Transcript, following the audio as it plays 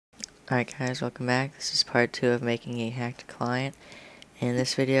Alright guys, welcome back. This is part 2 of making a hacked client. In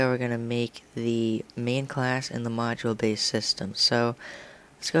this video we're going to make the main class in the module-based system. So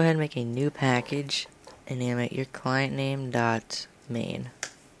let's go ahead and make a new package and name it your client name dot main.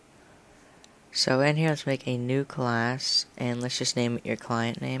 So in here let's make a new class and let's just name it your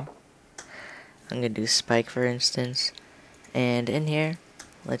client name. I'm going to do Spike for instance. And in here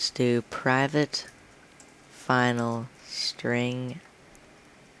let's do private final string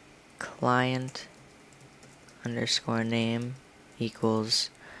client underscore name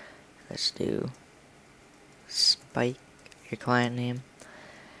equals, let's do Spike, your client name,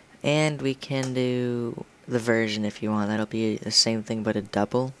 and we can do the version if you want. That'll be the same thing but a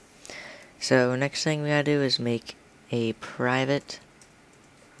double. So next thing we gotta do is make a private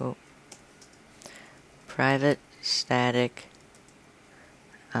static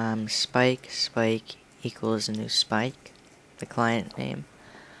spike equals a new Spike, the client name.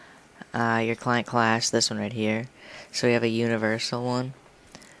 Your client class, this one right here. So we have a universal one.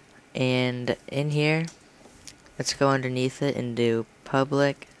 And in here, let's go underneath it and do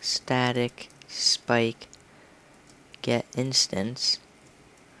public static spike get instance.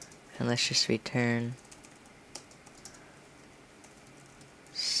 And let's just return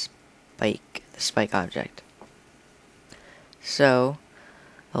Spike, the Spike object. So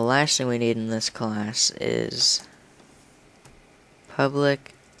the last thing we need in this class is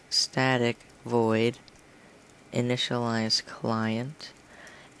public static void initialize client,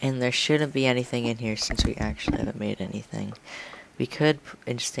 and there shouldn't be anything in here since we actually haven't made anything. We could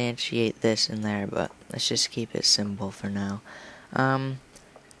instantiate this in there, but let's just keep it simple for now.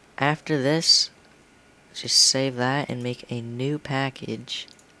 After this, just save that and make a new package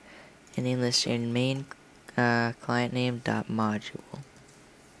and name this your main client name dot module.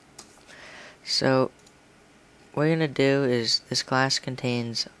 So what we're gonna do is this class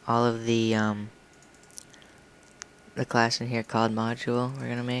contains all of the class in here called module we're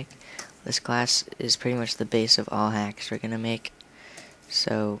gonna make. This class is pretty much the base of all hacks we're gonna make.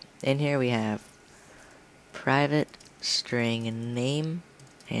 So in here we have private string name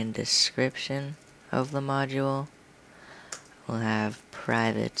and description of the module. We'll have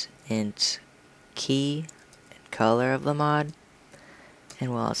private int key and color of the mod,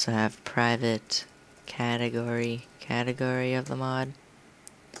 and we'll also have private category of the mod,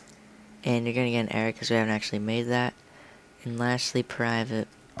 and you're gonna get an error because we haven't actually made that. And lastly, private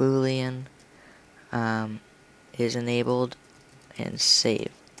boolean is enabled and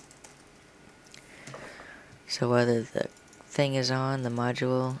save. So whether the thing is on the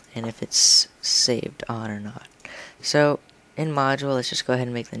module and if it's saved on or not. So in module, let's just go ahead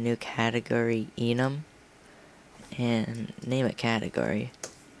and make the new category enum and name it category.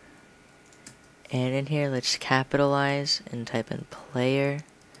 And in here, let's capitalize and type in player,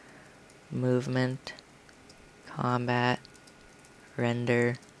 movement, combat,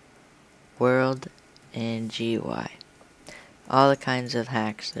 render, world, and GUI. All the kinds of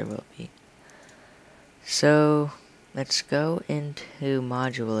hacks there will be. So let's go into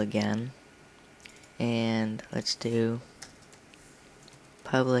module again, and let's do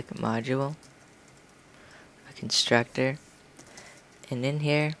public module, a constructor, and in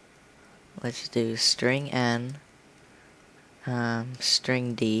here, let's do string n,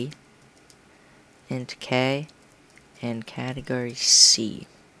 string d, int k, and category c.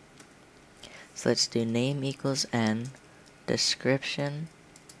 So let's do name equals n, description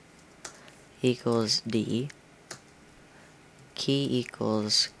equals d, key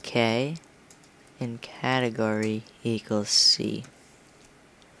equals k, and category equals c.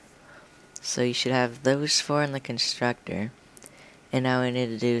 So you should have those four in the constructor. And now we need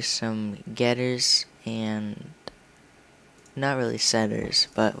to do some getters and not really setters,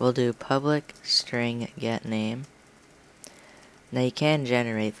 but we'll do public string get name. Now you can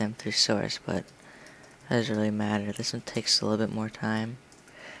generate them through source, but that doesn't really matter. This one takes a little bit more time.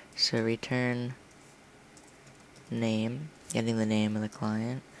 So return name, getting the name of the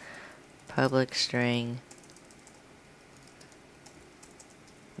client. Public string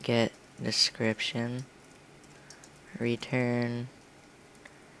get description. Return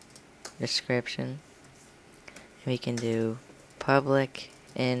description. And we can do public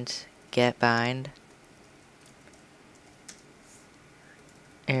int get bind,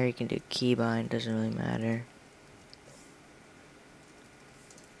 or you can do key bind, doesn't really matter.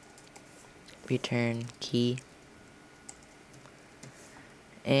 Return key,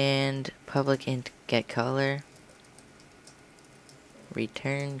 and public int get color,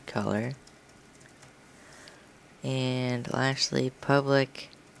 return color, and lastly public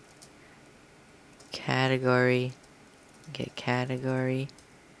category, get category,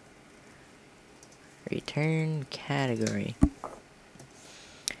 return category.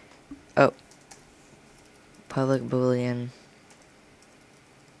 Oh, public boolean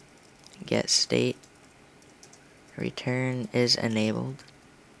get state return is enabled.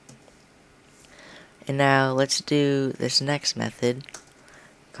 And now let's do this next method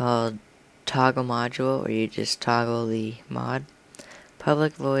called toggle module, where you just toggle the mod.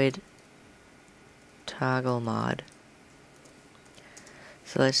 Public void toggle mod.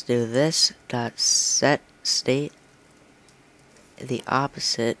 So let's do this dot set state, the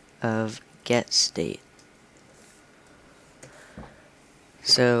opposite of get state.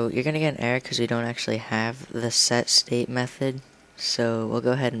 So you're gonna get an error because we don't actually have the set state method. So we'll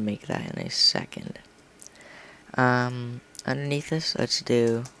go ahead and make that in a second. Underneath this, let's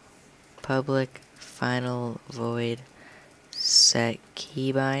do public final void set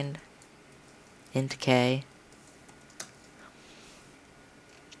keybind int k,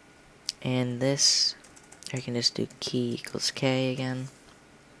 and this I can just do key equals k again.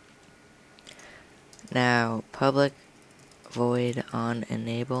 Now public void on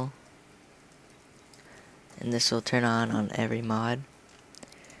enable, and this will turn on every mod.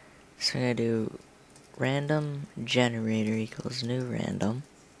 So we're gonna do random generator equals new random.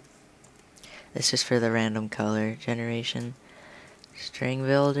 This is for the random color generation. String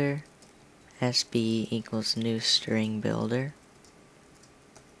builder SB equals new string builder.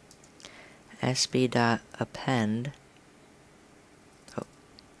 SB dot append. Oh,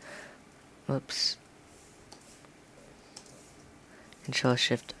 whoops. Control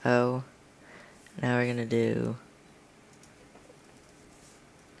Shift O. Now we're gonna do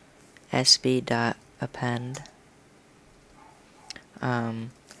SB dot append.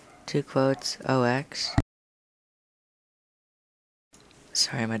 Two quotes OX.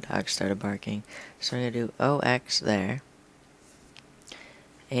 Sorry, my dog started barking. So I'm gonna do OX there.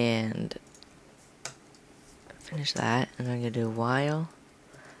 And finish that, and I'm gonna do while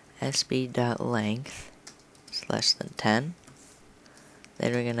SB.length is less than 10.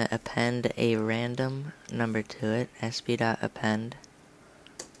 Then we're gonna append a random number to it, SB.append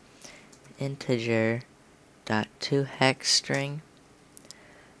integer dot to hex string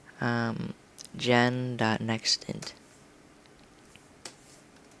gen.nextInt.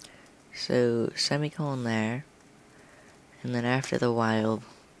 So semicolon there, and then after the while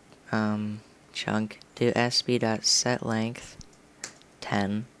chunk, do sb.setLength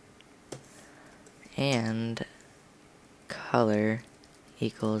 10 and color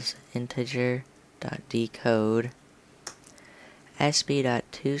equals integer.decode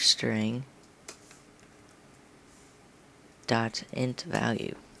sb.toString .int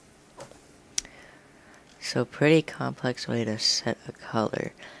value. So pretty complex way to set a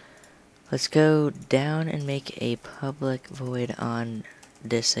color. Let's go down and make a public void on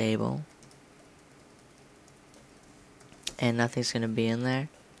disable. And nothing's going to be in there.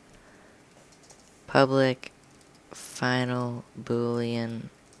 Public final boolean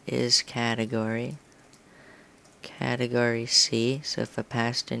is category. Category C. So if a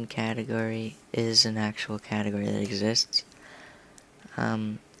passed in category is an actual category that exists.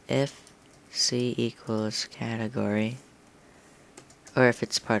 If C equals category, or if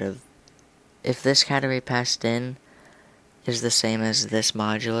it's part of, if this category passed in is the same as this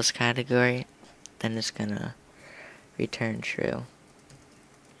module's category, then it's gonna return true.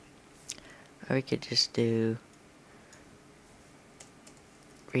 Or we could just do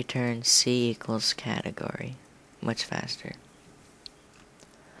return C equals category, much faster.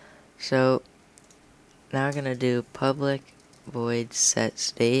 So now we're gonna do public void set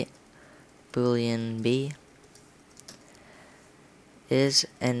state boolean b is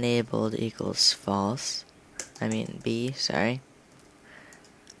enabled equals false. B, sorry.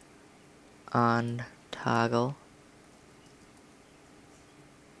 On toggle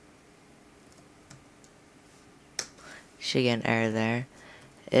should get an error there.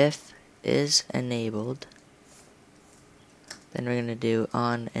 If is enabled, then we're gonna do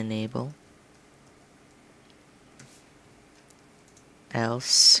on enable,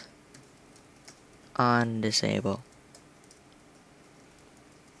 else on disable.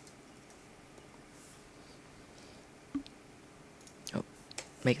 Oh,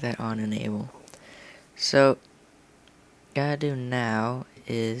 make that on enable. So gotta do now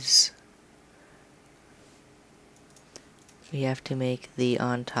is we have to make the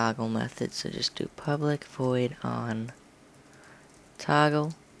on toggle method. So just do public void on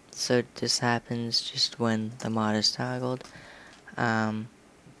toggle. So this happens just when the mod is toggled. On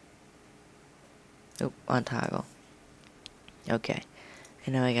toggle. Okay.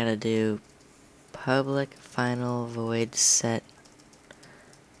 And now I gotta do public final void set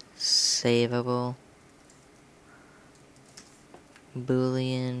savable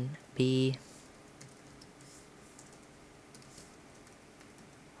boolean b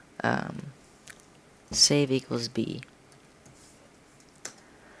save equals b.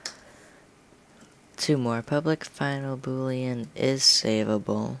 Two more. Public final boolean is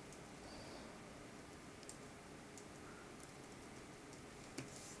savable.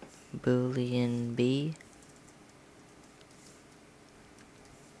 Boolean b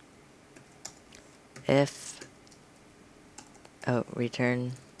if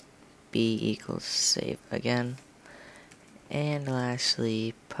return b equals save again. And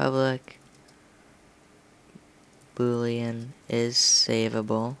lastly, public boolean is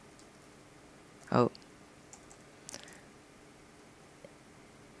savable.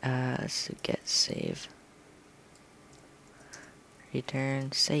 Let's do get save.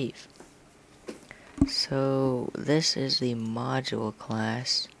 Return save. So this is the module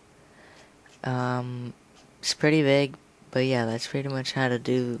class. It's pretty big, but yeah, that's pretty much how to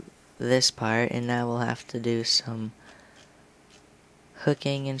do this part, and now we'll have to do some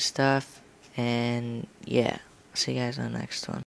hooking and stuff, and yeah, see you guys on the next one.